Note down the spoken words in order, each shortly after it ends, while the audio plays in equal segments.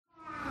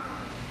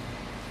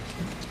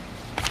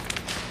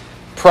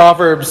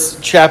Proverbs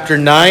chapter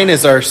 9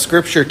 is our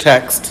scripture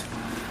text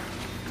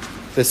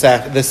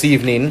this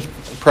evening.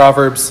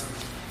 Proverbs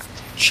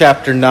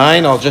chapter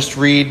 9, I'll just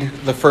read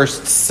the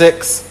first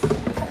 6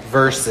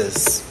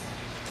 verses.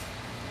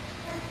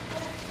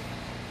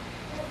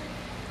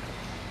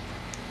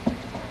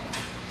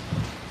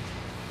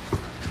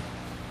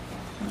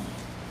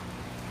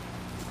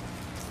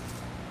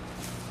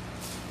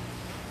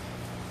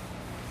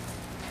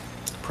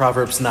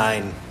 Proverbs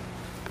 9.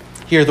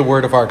 Hear the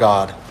word of our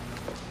God.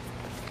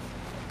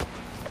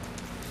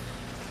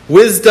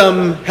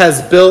 Wisdom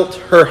has built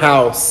her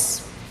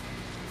house.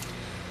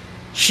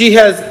 She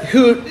has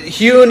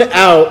hewn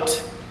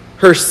out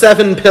her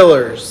 7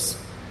 pillars.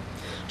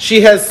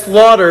 She has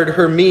slaughtered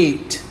her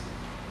meat.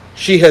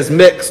 She has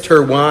mixed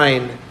her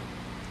wine.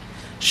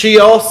 She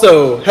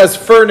also has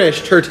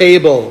furnished her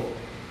table.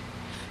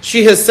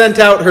 She has sent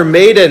out her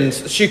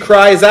maidens. She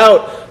cries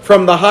out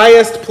from the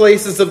highest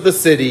places of the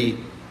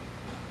city,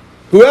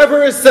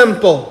 "Whoever is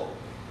simple,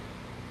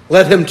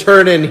 let him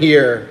turn in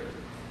here."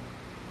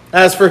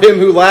 As for him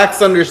who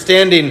lacks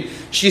understanding,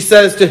 she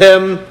says to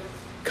him,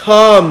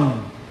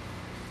 "Come,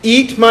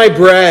 eat my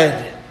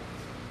bread,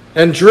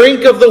 and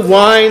drink of the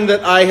wine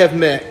that I have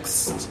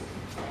mixed.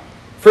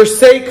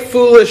 Forsake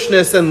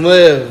foolishness and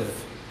live,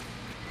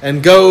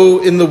 and go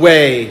in the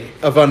way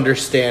of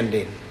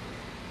understanding."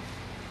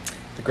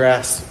 The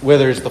grass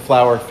withers, the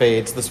flower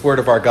fades. This word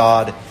of our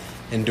God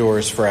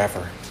endures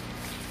forever.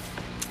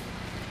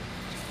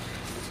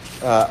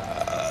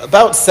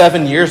 About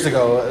 7 years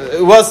ago,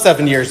 it was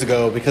 7 years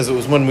ago because it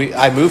was when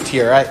I moved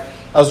here. I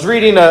was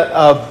reading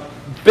a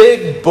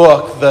big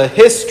book, The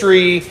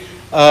History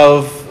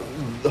of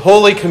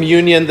Holy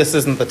Communion. This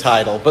isn't the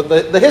title, but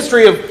the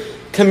history of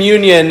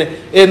communion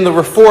in the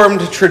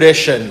Reformed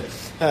tradition.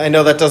 I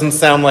know that doesn't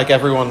sound like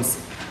everyone's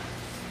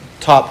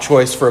top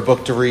choice for a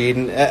book to read,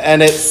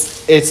 and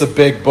it's a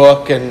big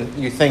book, and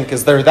you think,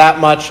 is there that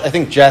much? I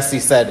think Jesse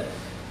said,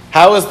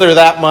 how is there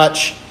that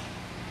much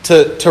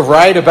to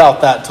write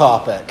about that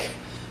topic?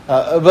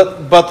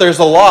 But there's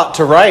a lot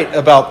to write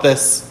about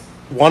this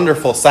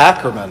wonderful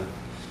sacrament,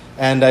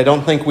 and I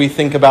don't think we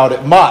think about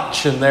it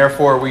much, and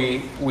therefore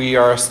we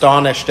are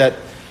astonished at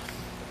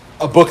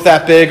a book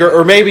that big,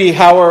 or maybe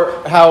how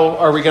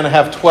are we going to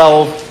have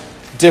 12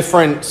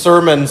 different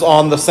sermons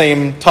on the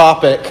same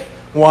topic,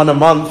 one a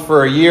month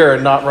for a year,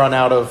 and not run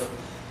out of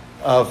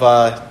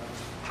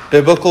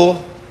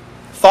biblical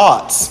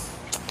thoughts.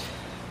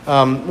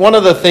 One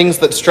of the things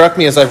that struck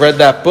me as I read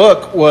that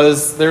book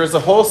was there's a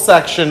whole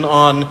section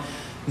on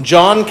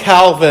John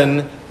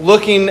Calvin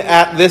looking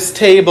at this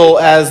table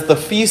as the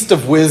Feast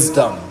of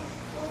Wisdom,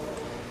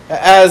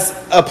 as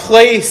a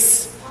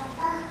place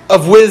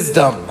of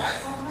wisdom.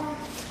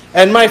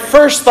 And my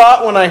first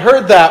thought when I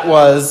heard that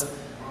was,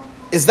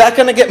 is that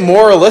going to get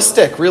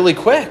moralistic really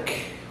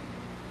quick?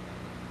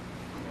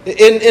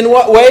 In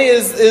what way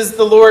is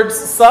the Lord's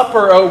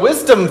Supper a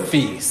wisdom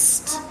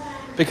feast?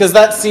 Because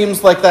that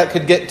seems like that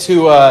could get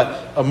to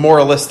a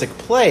moralistic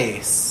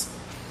place.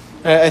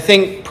 I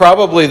think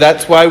probably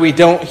that's why we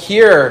don't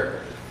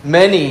hear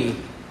many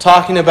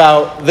talking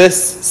about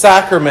this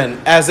sacrament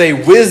as a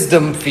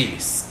wisdom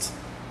feast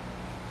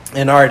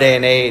in our day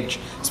and age.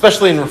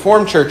 Especially in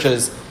Reformed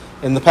churches,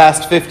 in the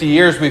past 50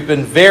 years, we've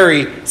been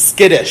very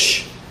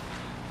skittish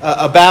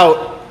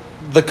about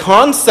the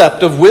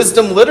concept of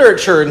wisdom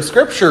literature in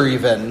Scripture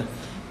even,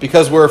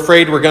 because we're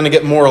afraid we're going to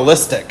get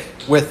moralistic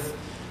with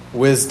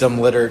wisdom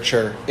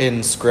literature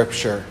in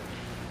Scripture.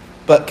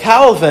 But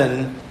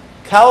Calvin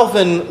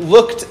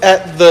looked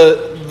at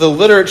the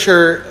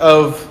literature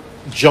of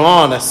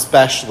John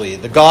especially,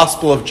 the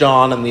Gospel of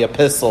John and the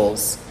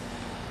epistles,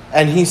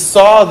 and he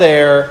saw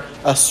there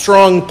a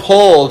strong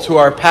pull to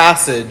our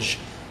passage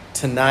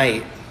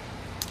tonight.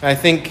 I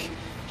think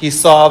he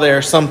saw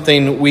there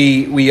something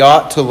we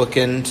ought to look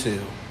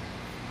into.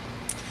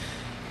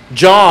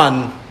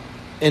 John,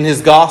 in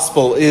his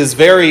Gospel, is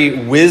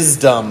very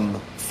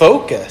wisdom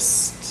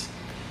focused.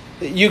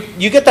 You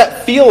get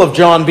that feel of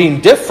John being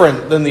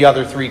different than the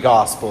other 3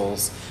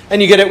 Gospels.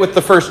 And you get it with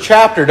the first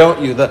chapter,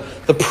 don't you?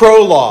 The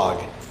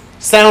prologue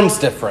sounds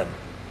different.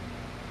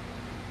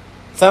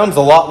 Sounds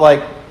a lot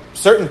like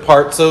certain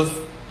parts of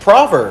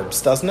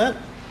Proverbs, doesn't it?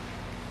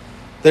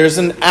 There's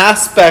an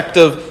aspect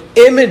of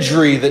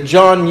imagery that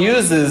John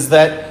uses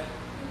that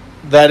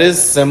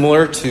is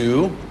similar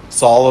to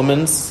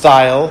Solomon's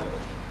style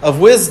of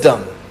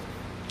wisdom.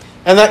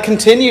 And that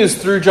continues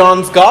through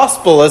John's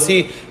Gospel as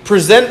he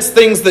presents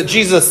things that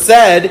Jesus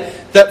said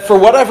that for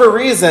whatever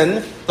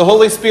reason the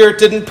Holy Spirit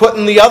didn't put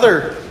in the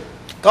other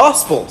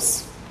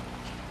Gospels.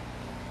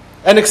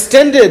 And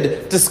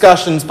extended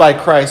discussions by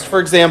Christ. For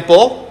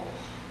example,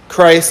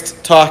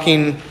 Christ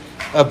talking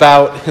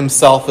about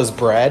himself as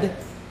bread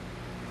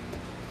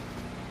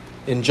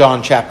in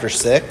John chapter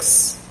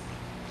 6.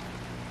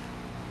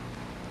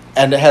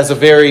 And it has a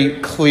very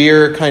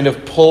clear kind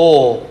of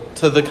pull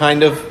to the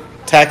kind of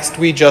text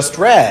we just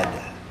read.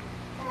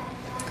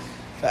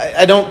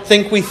 I don't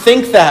think we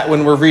think that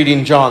when we're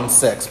reading John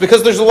 6,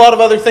 because there's a lot of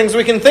other things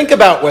we can think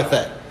about with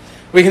it.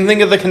 We can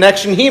think of the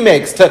connection he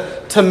makes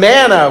to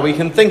manna. We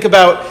can think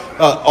about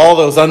all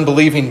those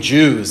unbelieving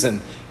Jews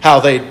and how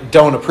they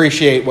don't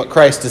appreciate what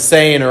Christ is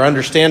saying or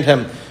understand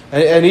him.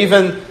 And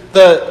even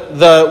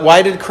the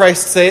why did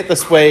Christ say it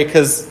this way?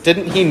 Because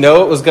didn't he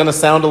know it was going to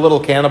sound a little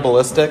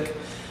cannibalistic?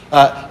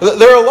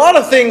 There are a lot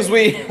of things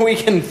we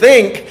can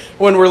think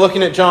when we're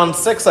looking at John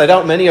 6. I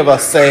doubt many of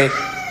us say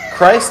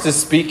Christ is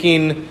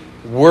speaking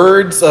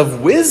words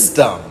of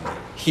wisdom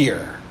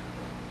here,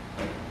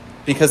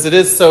 because it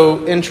is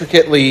so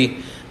intricately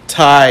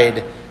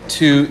tied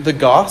to the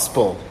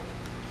gospel.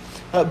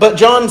 But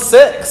John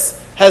 6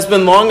 has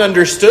been long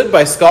understood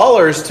by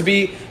scholars to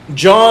be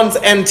John's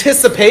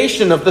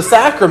anticipation of the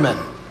sacrament.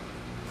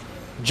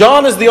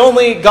 John is the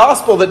only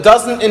gospel that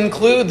doesn't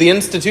include the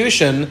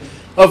institution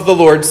of the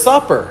Lord's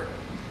Supper.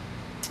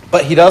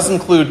 But he does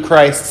include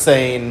Christ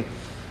saying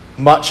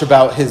much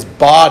about his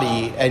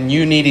body and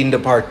you needing to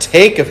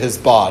partake of his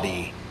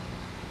body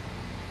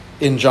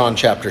in John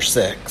chapter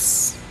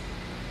 6.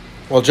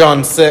 Well,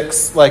 John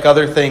 6, like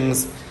other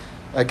things,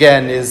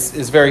 again,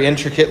 is very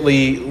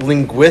intricately,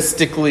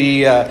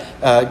 linguistically,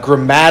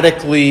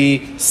 grammatically,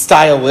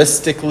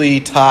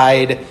 stylistically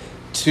tied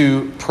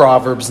to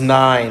Proverbs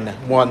 9,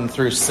 1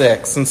 through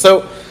 6. And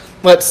so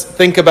let's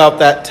think about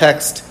that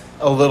text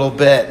a little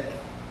bit.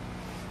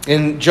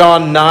 In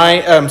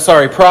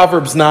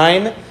Proverbs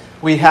 9,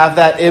 we have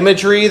that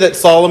imagery that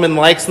Solomon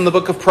likes in the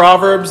book of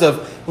Proverbs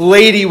of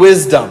Lady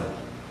Wisdom.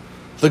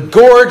 The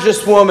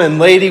gorgeous woman,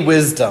 Lady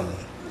Wisdom.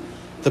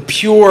 The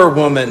pure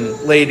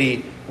woman,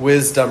 Lady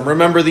Wisdom.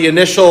 Remember, the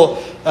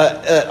initial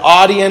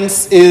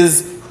audience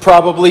is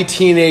probably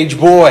teenage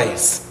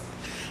boys.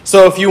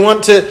 So if you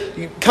want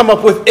to come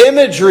up with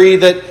imagery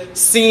that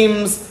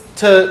seems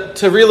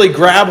to really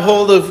grab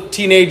hold of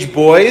teenage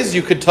boys,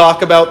 you could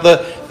talk about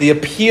the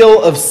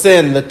appeal of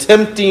sin, the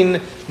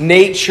tempting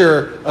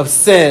nature of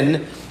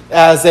sin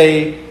as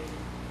a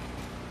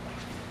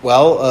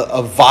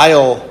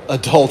vile,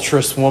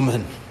 adulterous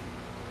woman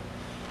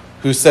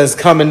who says,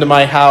 come into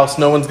my house,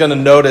 no one's going to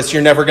notice,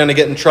 you're never going to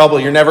get in trouble,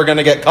 you're never going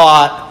to get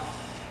caught.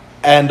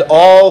 And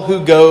all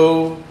who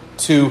go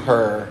to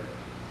her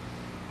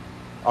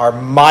are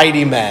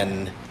mighty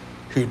men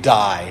who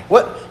die.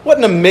 What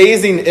an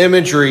amazing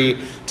imagery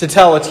to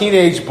tell a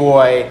teenage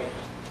boy,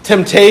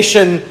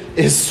 temptation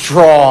is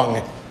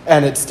strong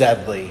and it's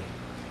deadly.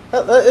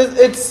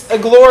 It's a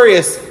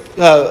glorious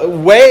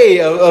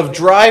way of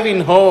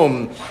driving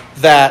home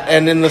that,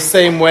 and in the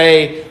same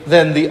way,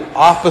 then the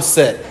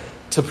opposite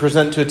to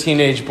present to a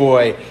teenage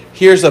boy.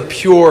 Here's a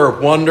pure,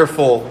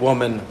 wonderful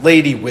woman,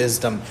 Lady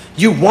Wisdom.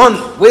 You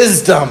want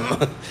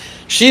wisdom.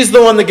 She's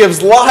the one that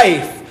gives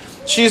life.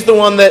 She's the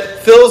one that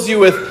fills you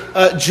with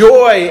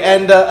joy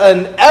and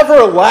an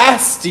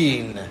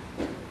everlasting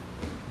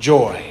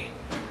joy.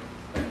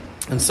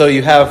 And so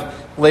you have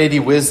Lady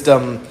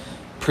Wisdom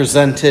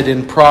presented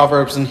in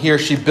Proverbs, and here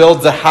she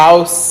builds a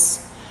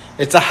house.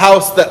 It's a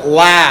house that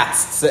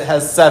lasts. It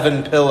has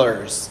 7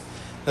 pillars.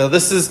 Now,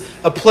 this is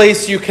a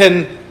place you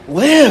can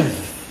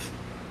live.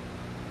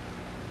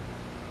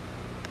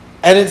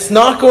 And it's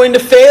not going to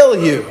fail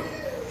you.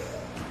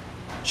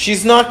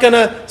 She's not going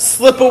to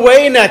slip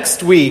away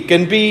next week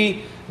and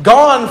be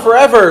gone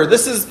forever.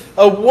 This is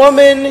a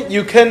woman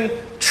you can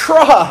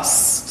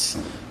trust.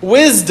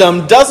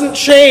 Wisdom doesn't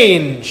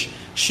change.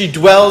 She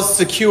dwells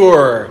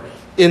secure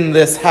in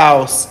this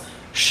house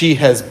she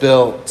has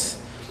built.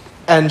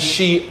 And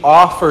she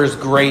offers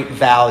great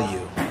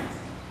value.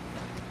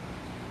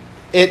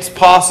 It's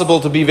possible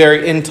to be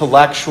very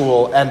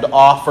intellectual and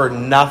offer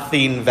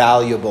nothing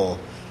valuable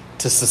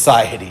to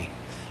society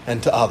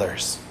and to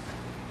others.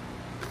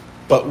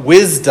 But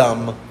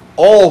wisdom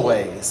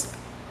always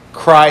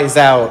cries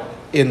out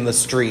in the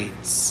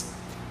streets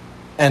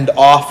and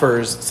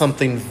offers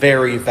something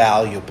very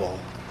valuable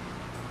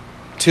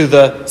to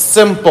the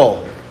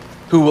simple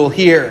who will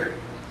hear.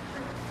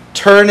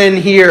 Turn in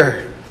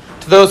here.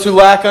 To those who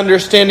lack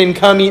understanding,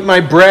 come eat my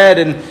bread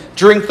and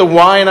drink the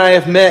wine I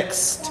have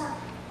mixed.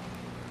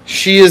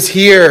 She is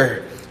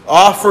here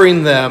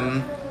offering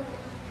them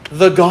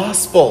the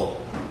gospel.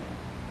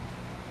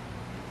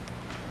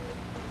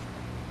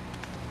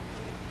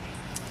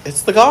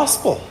 It's the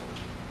gospel.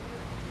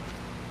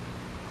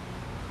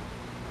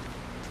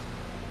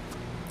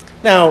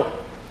 Now,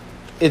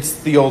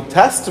 it's the Old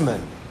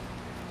Testament.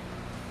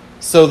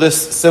 So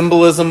this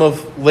symbolism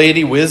of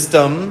Lady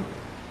Wisdom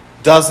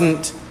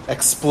doesn't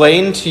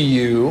explain to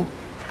you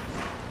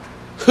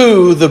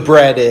who the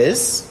bread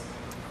is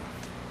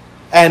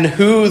and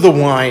who the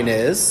wine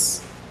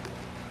is,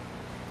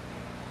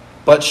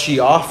 but she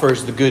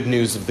offers the good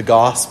news of the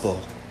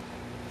gospel.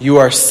 You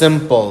are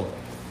simple.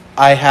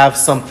 I have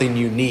something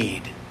you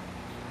need,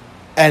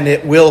 and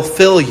it will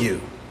fill you,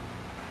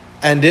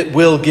 and it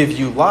will give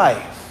you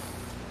life.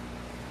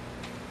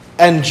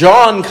 And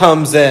John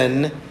comes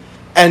in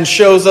and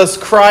shows us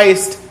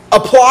Christ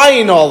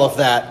applying all of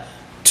that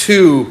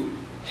to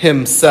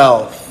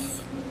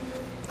himself.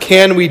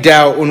 Can we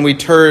doubt when we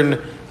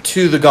turn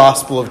to the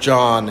Gospel of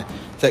John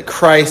that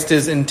Christ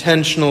is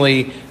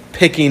intentionally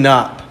picking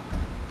up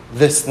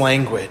this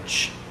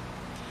language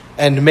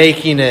and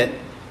making it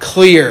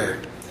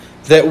clear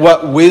that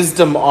what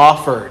wisdom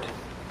offered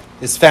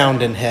is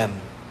found in him.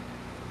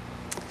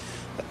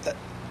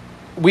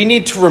 We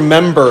need to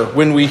remember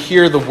when we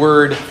hear the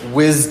word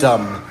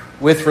wisdom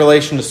with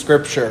relation to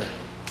Scripture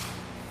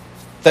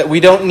that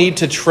we don't need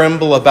to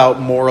tremble about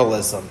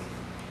moralism,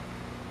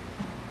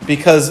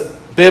 because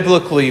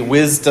biblically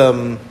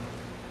wisdom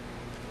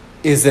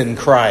is in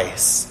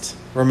Christ.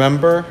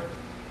 Remember?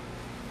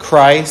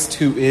 Christ,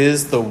 who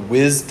is the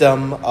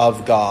wisdom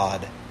of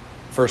God.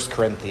 1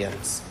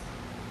 Corinthians.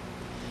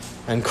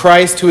 And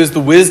Christ, who is the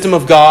wisdom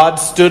of God,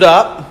 stood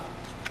up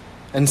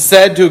and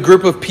said to a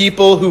group of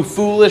people who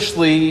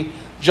foolishly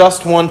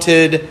just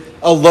wanted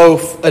a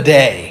loaf a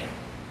day.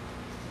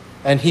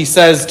 And he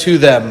says to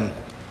them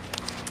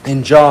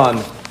in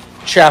John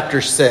chapter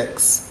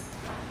 6,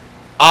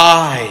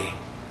 I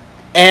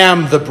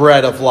am the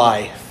bread of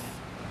life.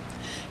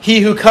 He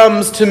who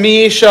comes to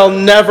me shall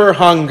never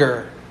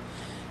hunger,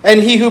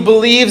 and he who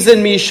believes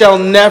in me shall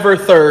never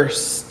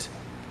thirst.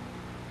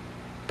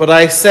 But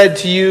I said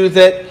to you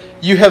that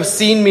you have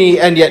seen me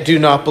and yet do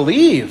not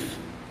believe.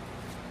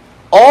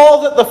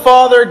 All that the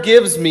Father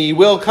gives me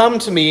will come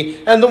to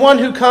me, and the one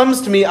who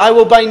comes to me I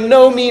will by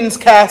no means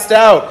cast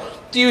out.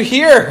 Do you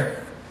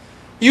hear?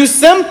 You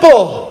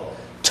simple,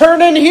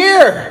 turn in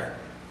here.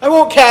 I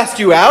won't cast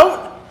you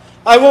out.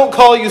 I won't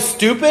call you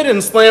stupid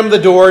and slam the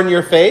door in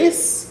your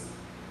face.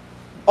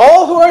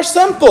 All who are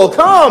simple,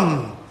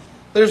 come.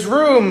 There's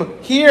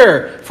room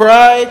here, for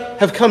I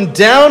have come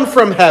down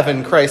from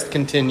heaven, Christ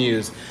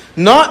continues,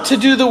 not to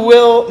do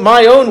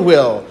my own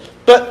will,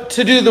 but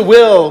to do the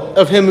will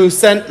of him who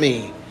sent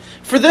me.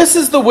 For this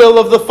is the will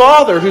of the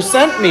Father who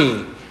sent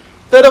me,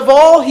 that of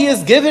all he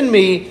has given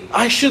me,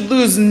 I should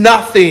lose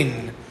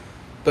nothing,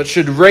 but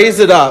should raise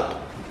it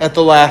up at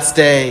the last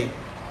day.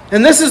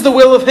 And this is the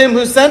will of him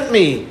who sent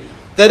me,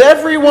 that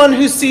everyone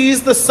who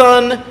sees the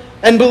Son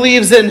and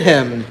believes in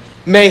him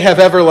may have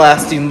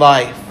everlasting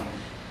life,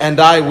 and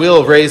I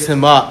will raise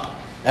him up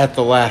at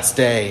the last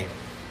day.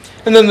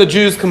 And then the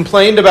Jews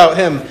complained about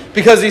him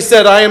because he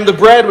said, I am the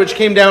bread which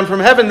came down from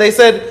heaven. They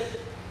said,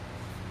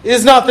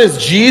 is not this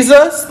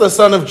Jesus, the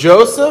son of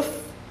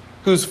Joseph,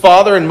 whose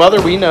father and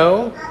mother we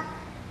know?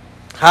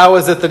 How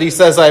is it that he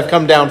says, I have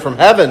come down from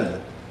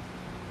heaven?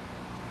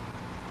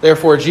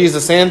 Therefore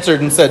Jesus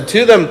answered and said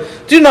to them,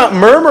 do not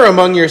murmur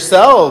among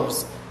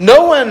yourselves.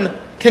 No one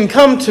can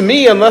come to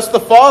me unless the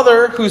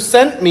Father who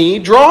sent me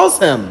draws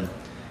him.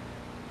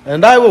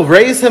 And I will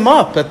raise him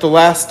up at the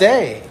last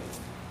day.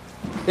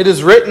 It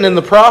is written in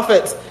the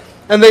prophets,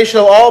 and they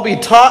shall all be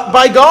taught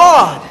by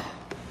God.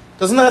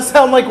 Doesn't that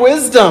sound like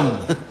wisdom?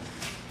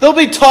 They'll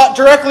be taught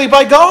directly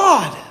by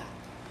God,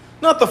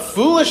 not the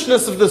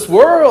foolishness of this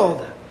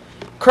world.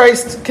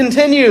 Christ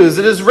continues,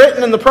 it is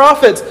written in the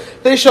prophets,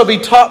 they shall be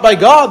taught by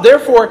God.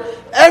 Therefore,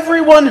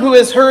 everyone who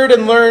has heard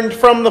and learned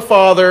from the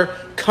Father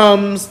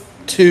comes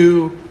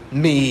to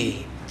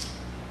me.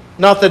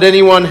 Not that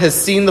anyone has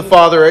seen the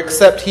Father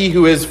except he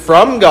who is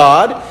from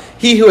God,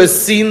 he who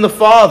has seen the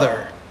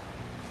Father.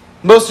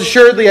 Most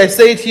assuredly, I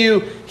say to you,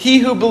 he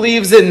who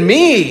believes in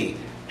me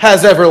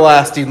has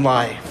everlasting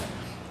life.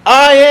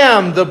 I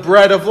am the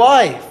bread of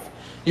life.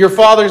 Your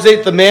fathers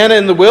ate the manna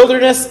in the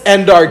wilderness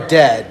and are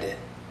dead.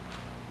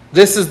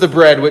 This is the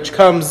bread which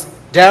comes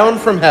down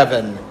from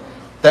heaven,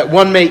 that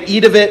one may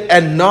eat of it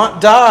and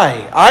not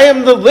die. I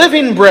am the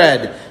living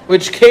bread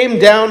which came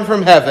down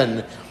from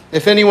heaven.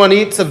 If anyone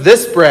eats of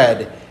this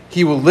bread,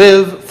 he will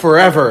live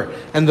forever.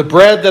 And the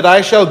bread that I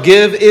shall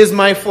give is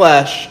my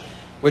flesh,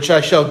 which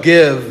I shall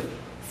give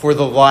for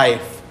the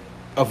life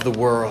of the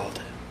world.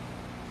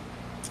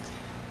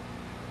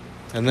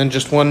 And then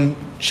just one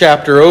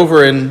chapter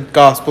over in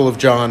Gospel of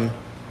John.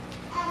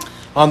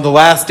 On the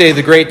last day,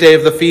 the great day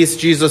of the feast,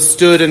 Jesus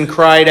stood and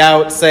cried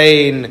out,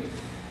 saying,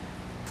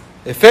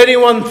 if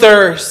anyone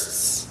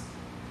thirsts,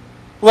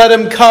 let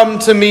him come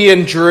to me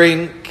and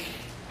drink.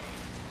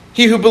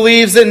 He who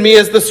believes in me,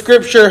 as the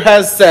Scripture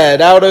has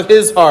said, out of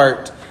his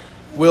heart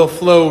will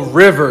flow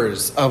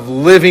rivers of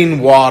living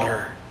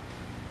water.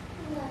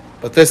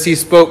 But this he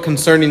spoke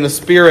concerning the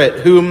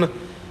Spirit, whom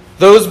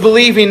those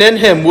believing in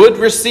him would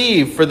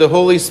receive, for the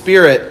Holy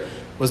Spirit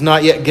was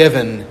not yet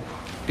given,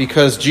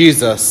 because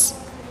Jesus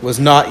was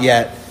not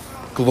yet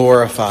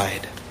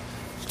glorified.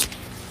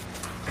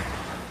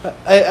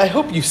 I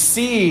hope you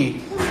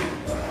see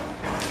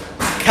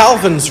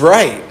Calvin's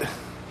right.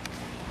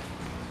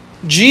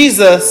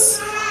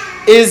 Jesus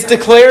is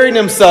declaring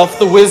himself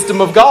the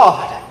wisdom of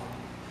God.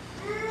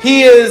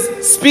 He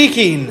is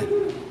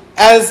speaking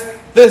as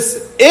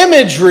this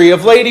imagery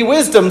of Lady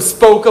Wisdom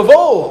spoke of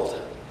old.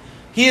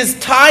 He is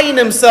tying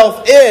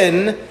himself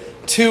in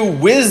to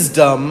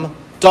wisdom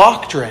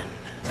doctrine.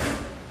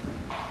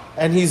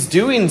 And he's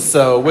doing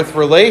so with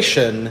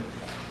relation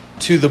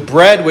to the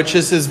bread which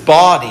is his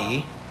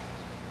body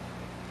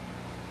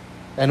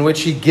and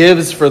which he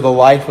gives for the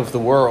life of the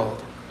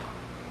world,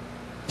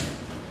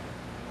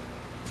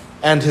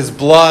 and his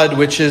blood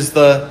which is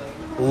the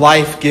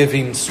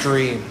life-giving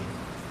stream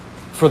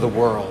for the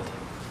world.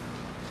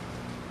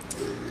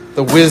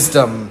 The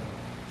wisdom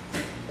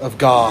of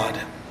God.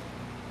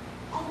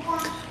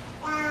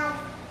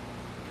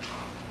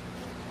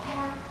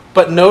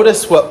 But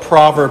notice what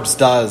Proverbs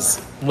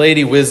does.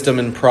 Lady Wisdom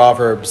in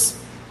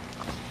Proverbs.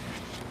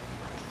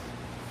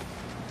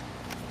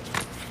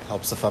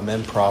 Helps if I'm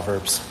in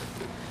Proverbs.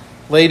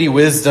 Lady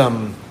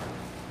Wisdom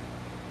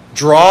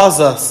draws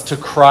us to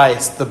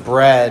Christ, the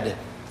bread,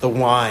 the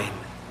wine.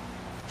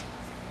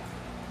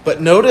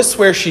 But notice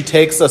where she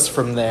takes us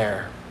from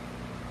there.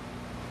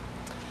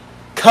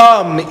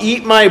 Come,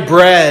 eat my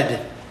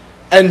bread,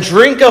 and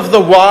drink of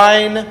the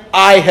wine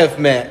I have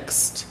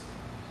mixed.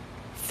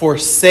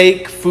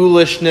 Forsake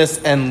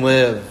foolishness and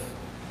live,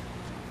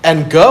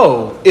 and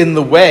go in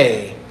the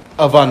way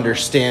of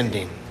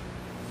understanding.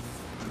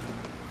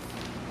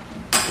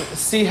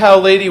 See how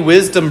Lady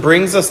Wisdom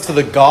brings us to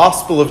the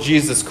gospel of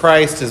Jesus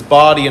Christ, his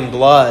body and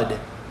blood,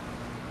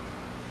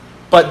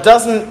 but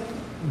doesn't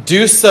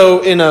do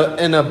so in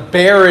a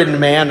barren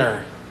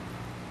manner.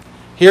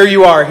 Here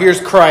you are, here's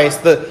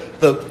Christ,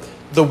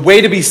 the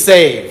way to be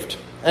saved.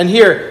 And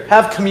here,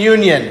 have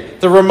communion,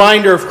 the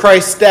reminder of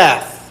Christ's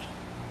death.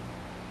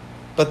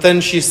 But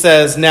then she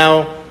says,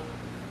 now,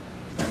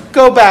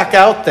 go back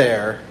out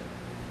there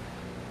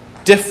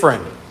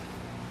different.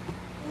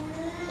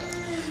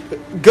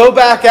 Go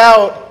back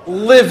out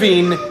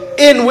living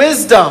in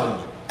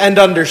wisdom and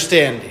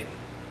understanding.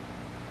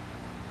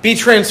 Be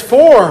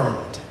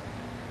transformed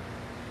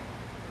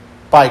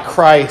by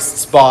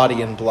Christ's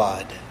body and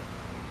blood.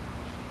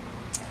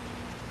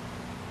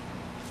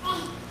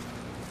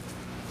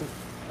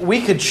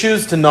 We could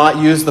choose to not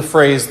use the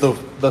phrase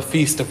the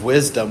feast of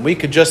wisdom. We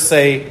could just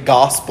say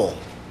gospel.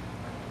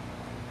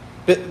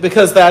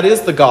 Because that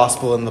is the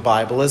gospel in the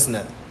Bible, isn't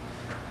it?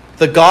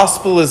 The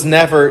gospel is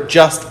never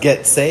just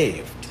get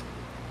saved.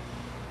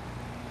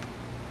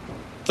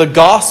 The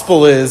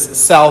gospel is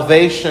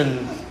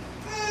salvation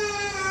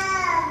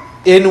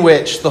in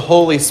which the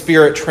Holy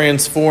Spirit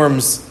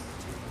transforms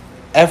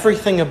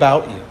everything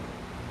about you.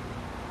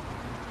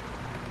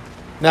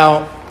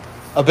 Now,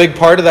 a big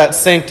part of that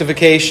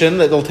sanctification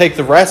that will take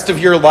the rest of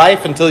your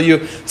life until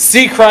you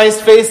see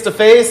Christ face to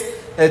face.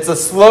 It's a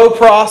slow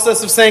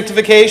process of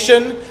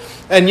sanctification,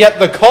 and yet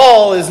the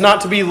call is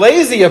not to be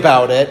lazy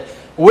about it.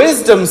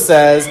 Wisdom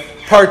says,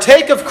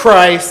 partake of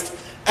Christ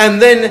and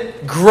then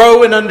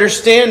grow in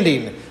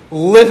understanding.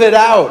 Live it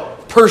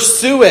out.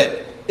 Pursue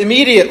it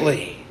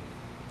immediately.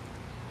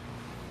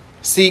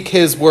 Seek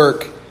his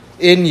work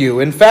in you.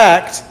 In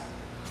fact,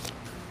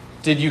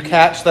 did you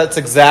catch that's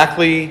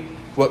exactly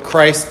what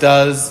Christ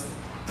does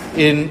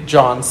in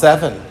John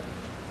 7?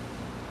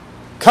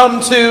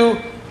 Come to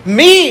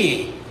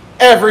me,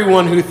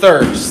 everyone who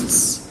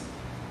thirsts.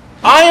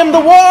 I am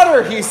the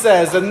water, he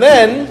says. And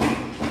then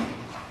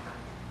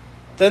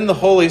the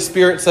Holy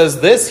Spirit says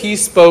this. He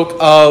spoke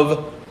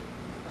of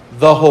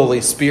the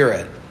Holy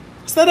Spirit.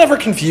 Has that ever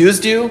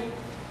confused you?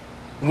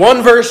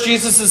 One verse,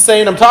 Jesus is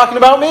saying, I'm talking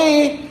about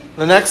me.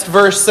 The next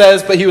verse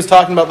says, but he was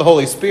talking about the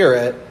Holy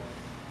Spirit.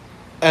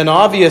 And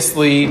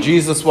obviously,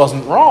 Jesus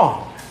wasn't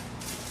wrong.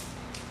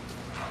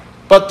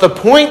 But the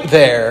point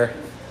there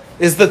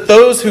is that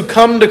those who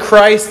come to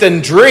Christ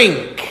and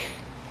drink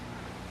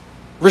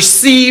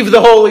receive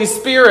the Holy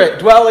Spirit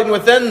dwelling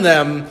within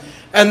them,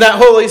 and that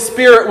Holy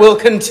Spirit will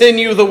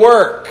continue the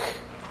work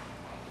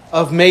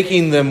of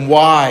making them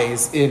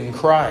wise in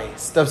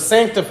Christ, of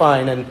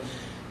sanctifying and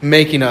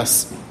making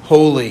us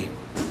holy.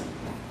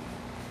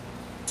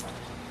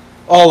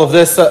 All of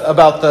this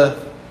about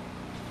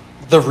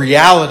the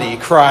reality,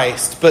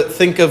 Christ, but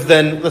think of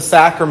then the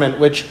sacrament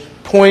which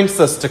points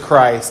us to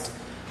Christ.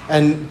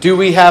 And do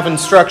we have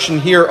instruction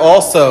here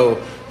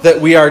also that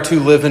we are to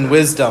live in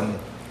wisdom?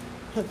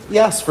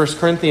 Yes, 1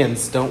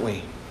 Corinthians, don't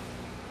we?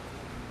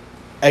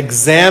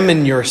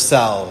 Examine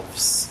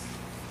yourselves,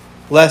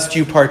 lest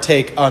you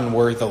partake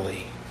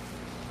unworthily.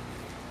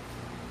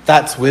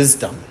 That's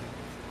wisdom.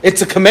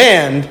 It's a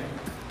command.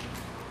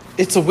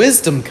 It's a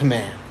wisdom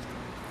command.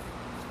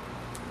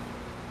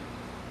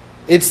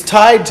 It's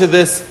tied to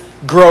this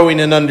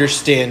growing in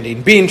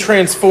understanding, being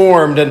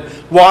transformed and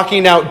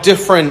walking out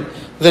different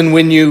than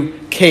when you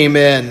came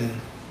in.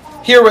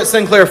 Hear what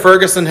Sinclair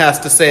Ferguson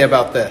has to say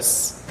about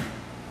this.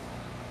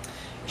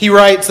 He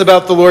writes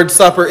about the Lord's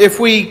Supper, if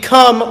we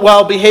come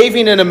while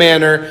behaving in a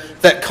manner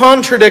that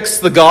contradicts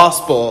the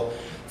gospel,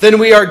 then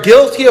we are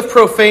guilty of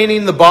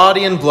profaning the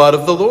body and blood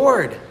of the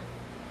Lord.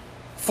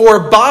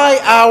 For by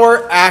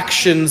our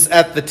actions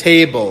at the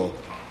table,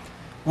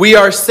 we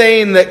are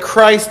saying that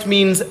Christ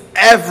means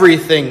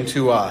everything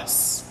to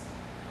us.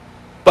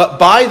 But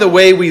by the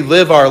way we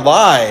live our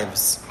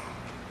lives,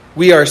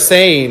 we are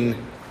saying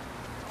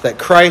that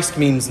Christ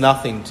means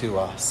nothing to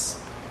us.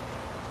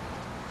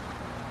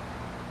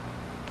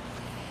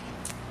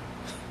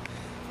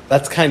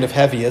 That's kind of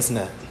heavy, isn't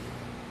it?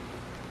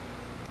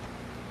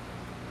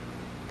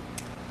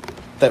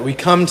 That we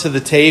come to the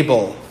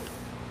table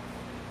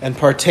and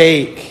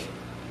partake,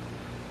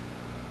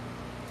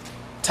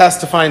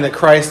 testifying that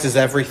Christ is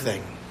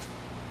everything.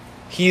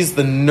 He's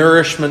the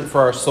nourishment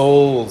for our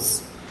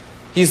souls.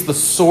 He's the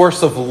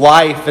source of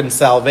life and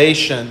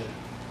salvation.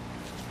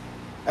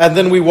 And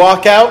then we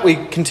walk out, we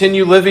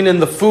continue living in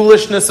the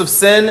foolishness of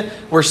sin.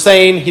 We're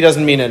saying he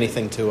doesn't mean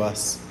anything to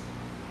us.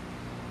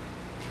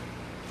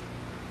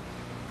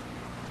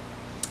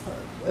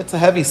 It's a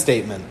heavy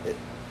statement.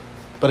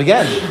 But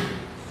again,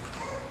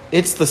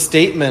 it's the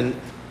statement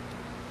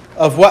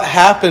of what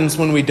happens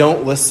when we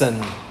don't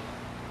listen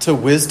to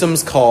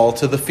wisdom's call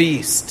to the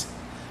feast.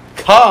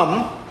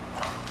 Come,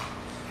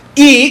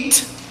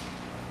 eat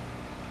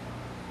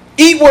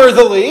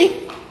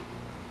worthily,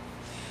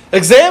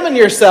 examine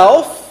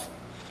yourself,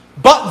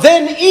 but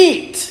then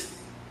eat.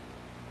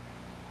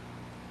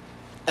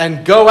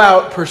 And go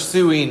out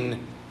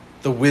pursuing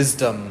the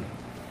wisdom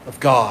of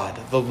God,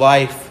 the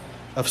life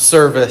of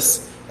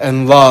service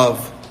and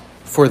love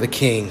for the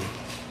King.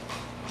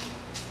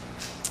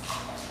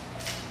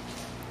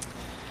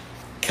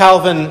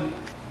 Calvin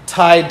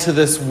tied to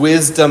this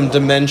wisdom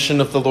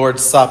dimension of the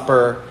Lord's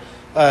Supper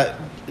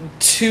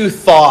two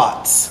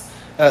thoughts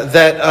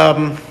that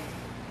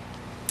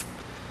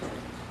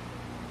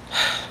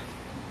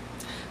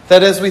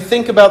as we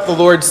think about the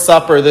Lord's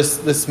Supper,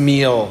 this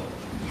meal,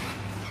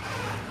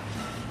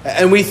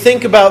 and we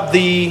think about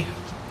the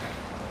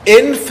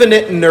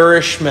infinite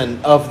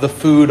nourishment of the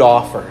food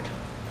offered,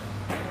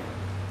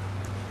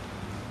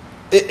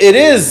 it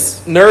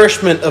is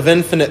nourishment of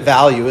infinite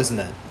value, isn't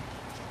it?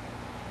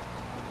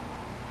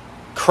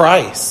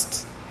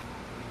 Christ,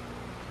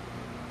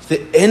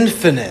 the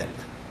infinite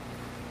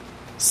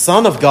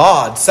Son of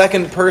God,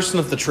 second person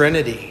of the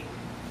Trinity,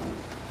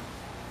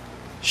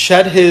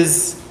 shed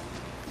his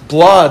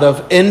blood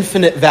of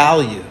infinite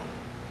value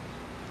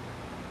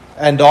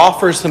and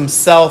offers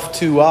himself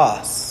to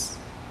us.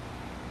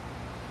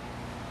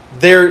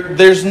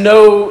 There's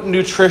no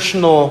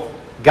nutritional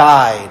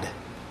guide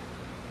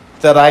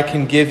that I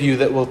can give you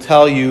that will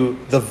tell you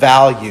the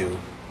value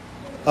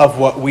of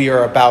what we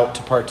are about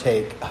to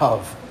partake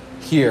of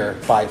here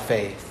by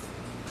faith.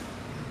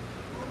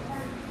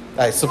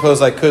 I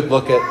suppose I could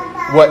look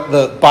at what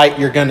the bite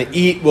you're going to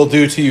eat will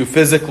do to you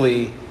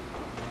physically,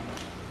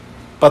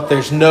 but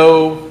there's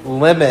no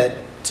limit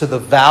to the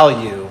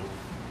value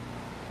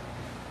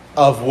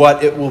of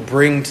what it will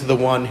bring to the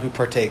one who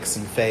partakes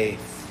in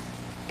faith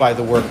by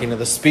the working of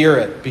the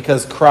Spirit,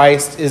 because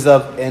Christ is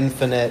of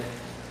infinite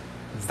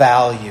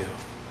value.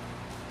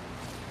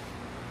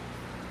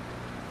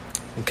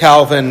 And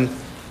Calvin,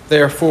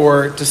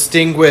 therefore,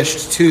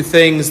 distinguished two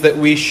things that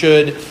we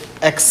should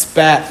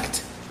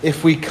expect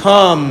if we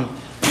come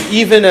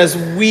even as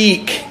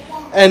weak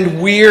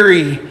and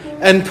weary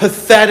and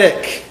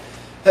pathetic,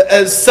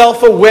 as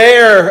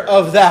self-aware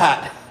of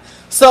that.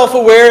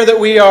 Self-aware that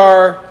we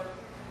are,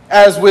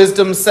 as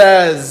wisdom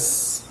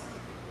says,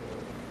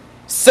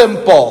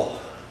 simple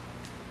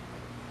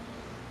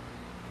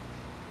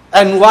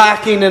and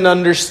lacking in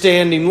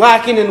understanding,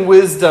 lacking in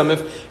wisdom.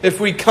 If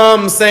we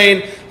come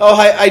saying, oh,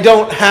 I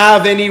don't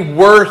have any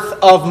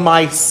worth of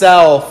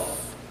myself,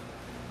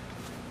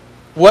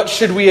 what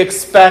should we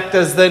expect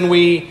as then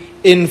we,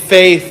 in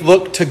faith,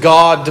 look to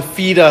God to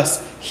feed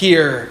us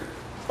here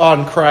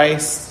on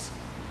Christ?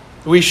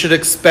 We should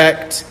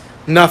expect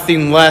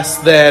nothing less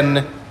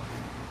than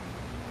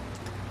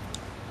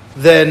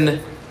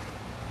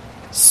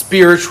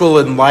spiritual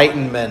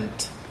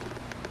enlightenment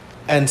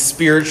and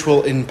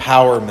spiritual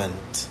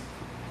empowerment.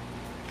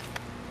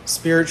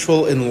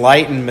 Spiritual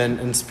enlightenment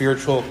and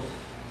spiritual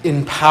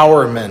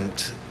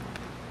empowerment.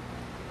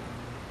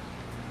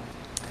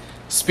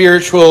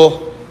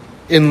 Spiritual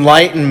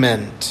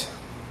enlightenment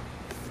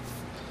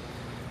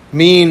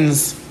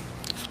means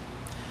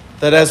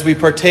that as we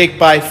partake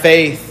by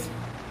faith,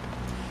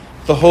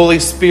 the Holy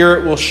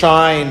Spirit will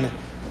shine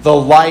the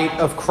light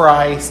of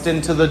Christ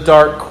into the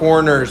dark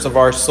corners of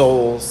our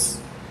souls.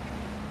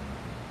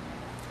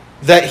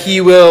 That He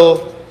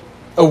will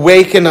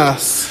awaken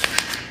us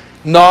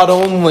not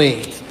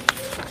only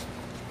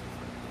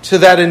to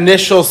that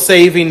initial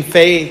saving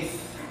faith,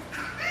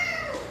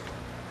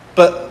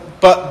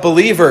 but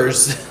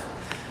believers,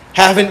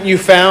 haven't you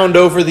found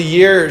over the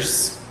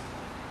years,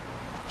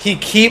 He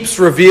keeps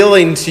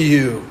revealing to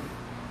you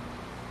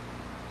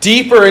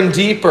deeper and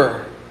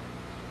deeper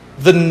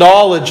the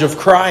knowledge of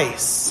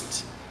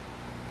Christ,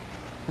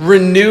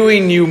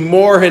 renewing you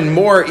more and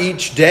more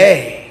each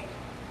day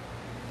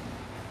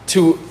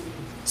to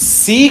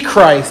see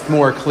Christ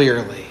more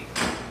clearly,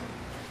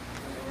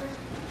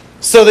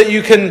 so that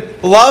you can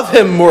love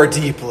Him more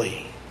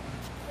deeply.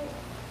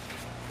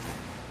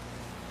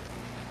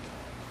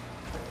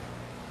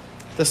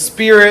 The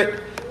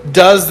Spirit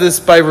does this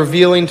by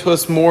revealing to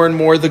us more and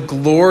more the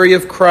glory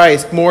of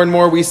Christ. More and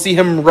more we see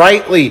Him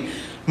rightly.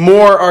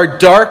 More our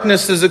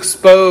darkness is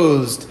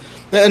exposed.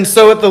 And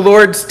so at the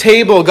Lord's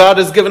table, God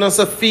has given us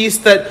a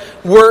feast that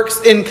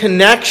works in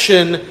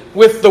connection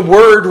with the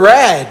Word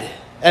read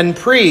and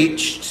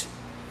preached,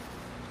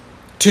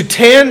 to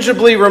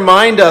tangibly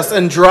remind us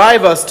and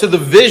drive us to the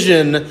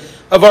vision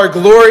of our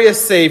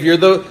glorious Savior,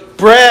 the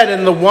bread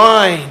and the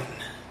wine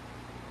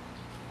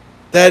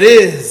that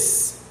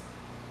is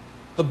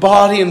the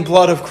body and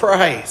blood of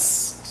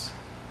Christ,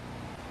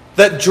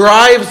 that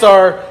drives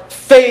our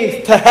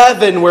faith to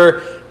heaven,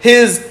 where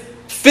His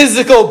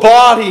physical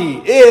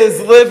body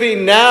is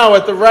living now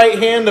at the right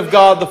hand of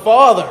God the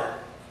Father.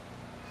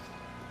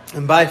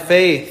 And by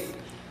faith,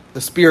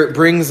 the Spirit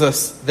brings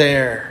us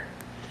there.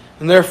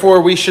 And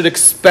therefore we should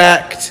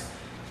expect,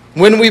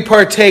 when we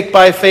partake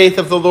by faith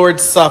of the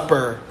Lord's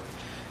Supper,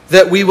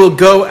 that we will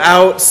go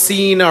out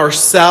seeing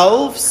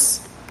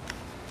ourselves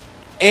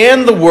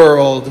and the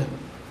world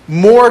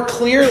more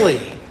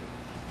clearly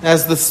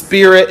as the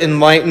Spirit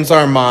enlightens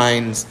our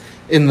minds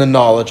in the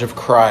knowledge of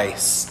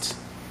Christ.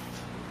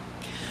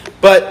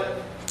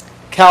 But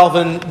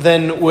Calvin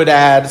then would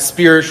add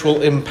spiritual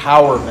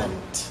empowerment.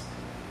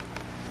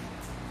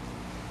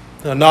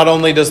 Now, not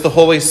only does the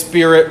Holy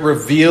Spirit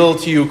reveal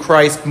to you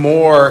Christ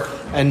more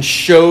and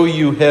show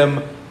you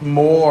him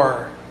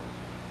more,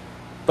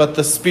 but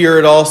the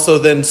Spirit also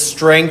then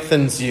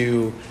strengthens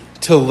you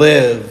to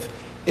live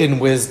in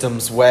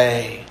wisdom's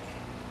way.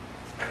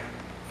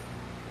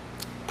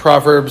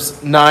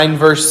 Proverbs 9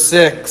 verse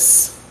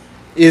 6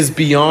 is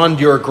beyond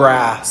your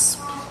grasp.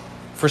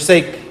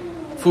 Forsake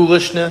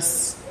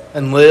foolishness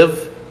and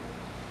live.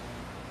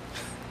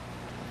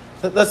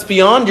 That's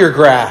beyond your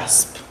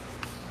grasp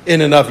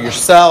in and of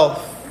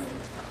yourself.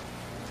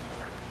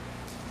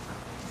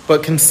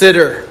 But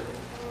consider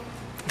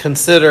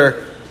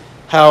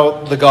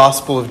how the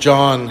Gospel of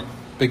John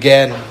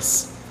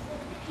begins.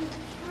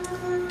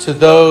 To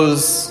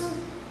those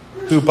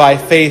who by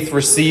faith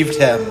received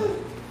him,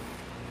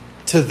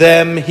 to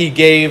them he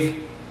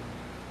gave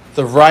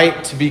the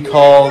right to be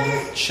called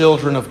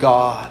children of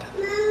God.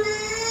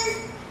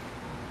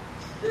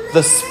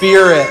 The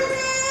Spirit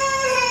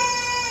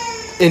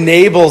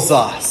enables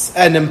us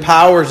and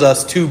empowers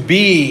us to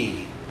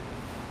be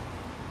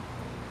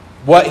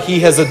what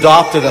he has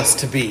adopted us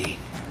to be.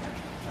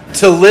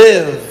 To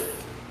live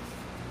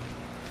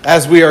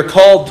as we are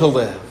called to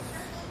live.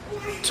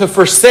 To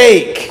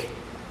forsake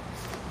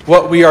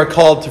what we are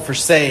called to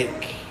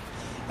forsake.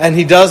 And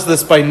he does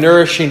this by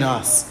nourishing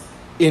us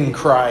in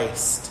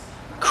Christ.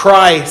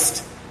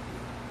 Christ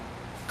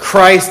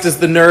is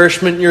the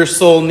nourishment your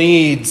soul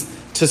needs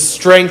to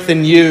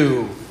strengthen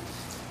you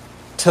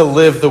to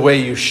live the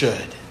way you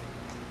should.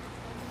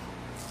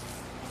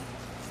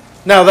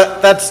 Now,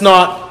 that's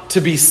not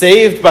to be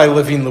saved by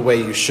living the way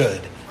you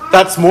should.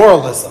 That's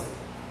moralism.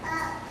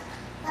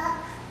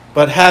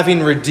 But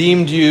having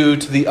redeemed you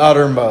to the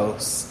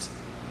uttermost,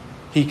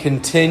 he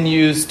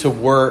continues to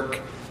work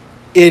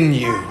in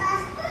you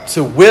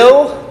to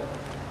will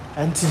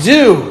and to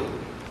do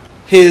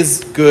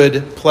his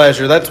good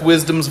pleasure. That's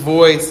wisdom's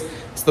voice.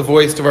 It's the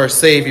voice of our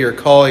Savior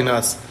calling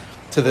us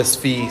to this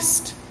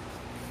feast.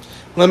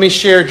 Let me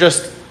share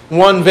just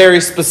one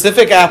very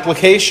specific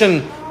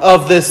application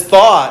of this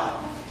thought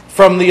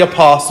from the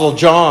Apostle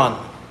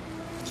John.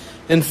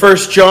 In 1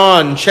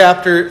 John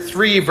chapter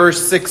 3,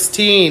 verse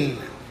 16,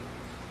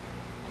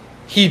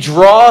 he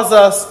draws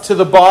us to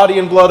the body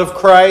and blood of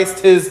Christ,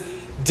 his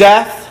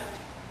death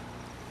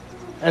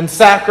and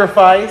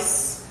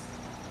sacrifice,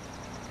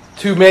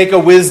 to make a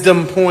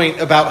wisdom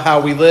point about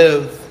how we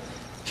live.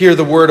 Hear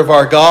the word of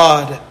our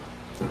God.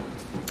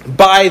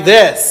 By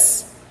this,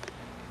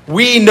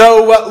 we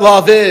know what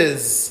love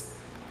is,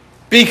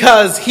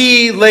 because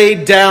he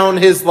laid down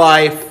his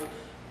life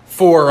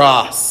for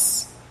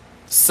us.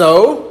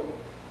 So,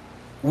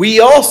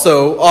 we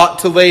also ought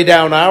to lay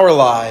down our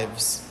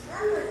lives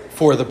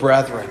for the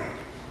brethren.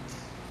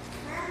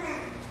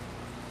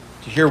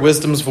 Do you hear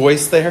wisdom's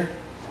voice there?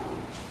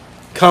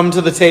 Come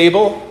to the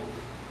table.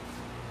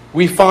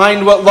 We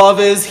find what love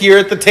is here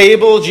at the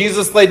table.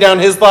 Jesus laid down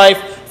his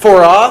life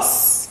for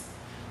us.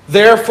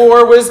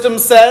 Therefore, wisdom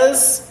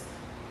says,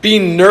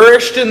 being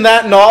nourished in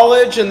that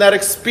knowledge and that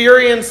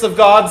experience of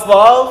God's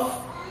love,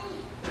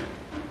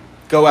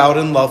 go out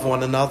and love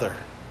one another.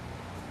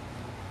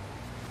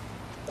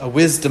 A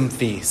wisdom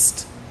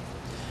feast.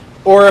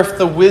 Or if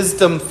the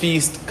wisdom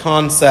feast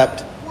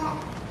concept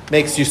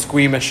makes you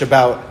squeamish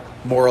about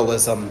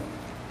moralism,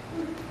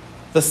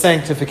 the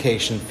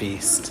sanctification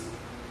feast.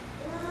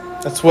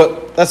 That's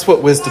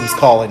what wisdom's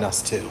calling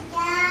us to.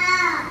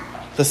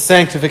 The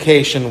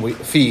sanctification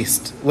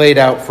feast laid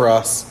out for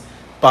us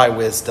by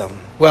wisdom.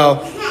 Well,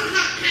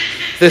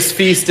 this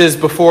feast is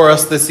before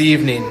us this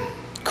evening.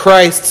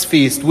 Christ's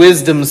feast,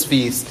 wisdom's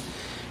feast,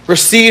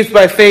 received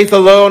by faith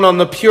alone on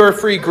the pure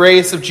free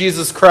grace of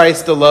Jesus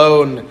Christ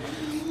alone.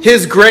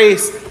 His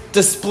grace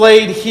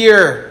displayed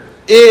here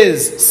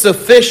is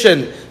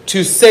sufficient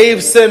to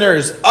save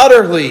sinners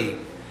utterly,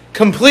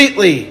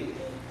 completely,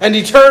 and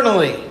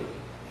eternally.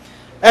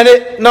 And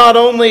it not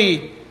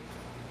only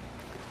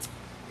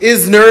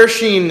is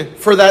nourishing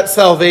for that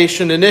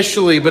salvation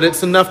initially, but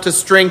it's enough to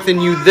strengthen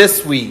you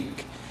this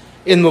week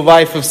in the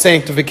life of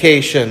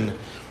sanctification,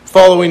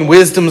 following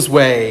wisdom's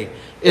way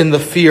in the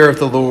fear of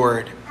the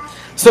Lord.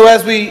 So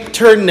as we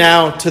turn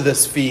now to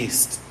this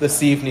feast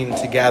this evening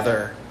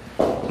together,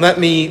 let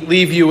me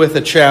leave you with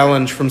a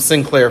challenge from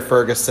Sinclair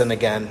Ferguson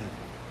again.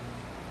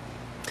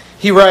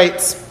 He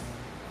writes,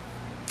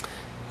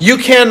 "You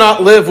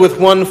cannot live with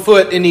one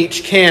foot in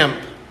each camp.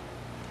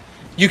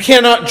 You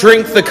cannot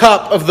drink the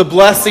cup of the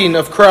blessing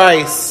of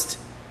Christ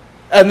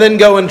and then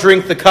go and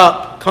drink the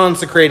cup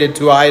consecrated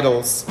to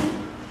idols.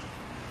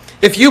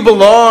 If you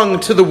belong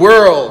to the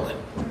world,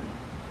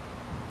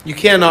 you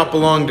cannot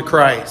belong to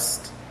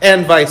Christ,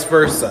 and vice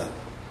versa.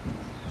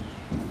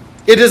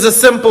 It is a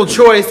simple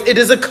choice. It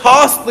is a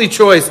costly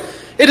choice.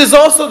 It is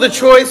also the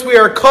choice we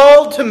are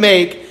called to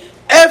make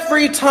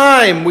every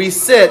time we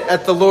sit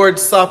at the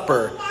Lord's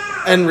Supper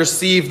and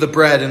receive the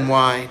bread and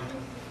wine.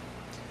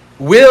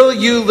 Will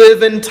you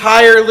live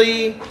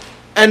entirely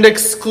and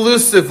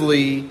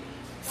exclusively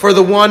for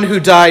the one who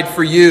died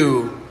for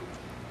you,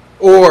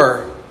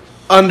 or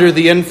under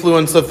the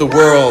influence of the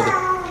world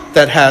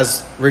that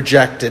has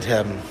rejected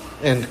him?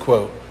 End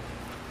quote.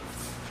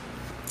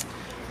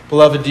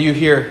 Beloved, do you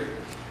hear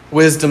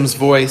wisdom's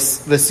voice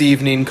this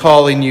evening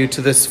calling you to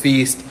this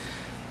feast?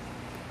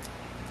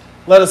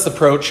 Let us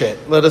approach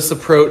it. Let us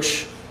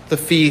approach the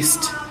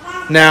feast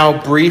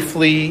now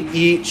briefly,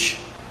 each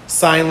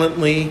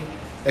silently,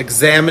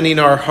 examining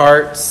our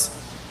hearts,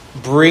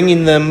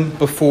 bringing them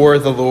before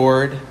the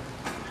Lord,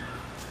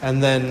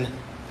 and then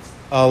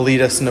I'll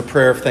lead us in a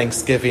prayer of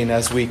thanksgiving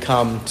as we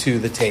come to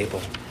the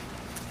table.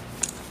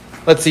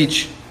 Let's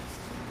each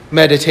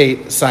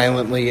meditate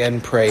silently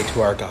and pray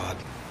to our God.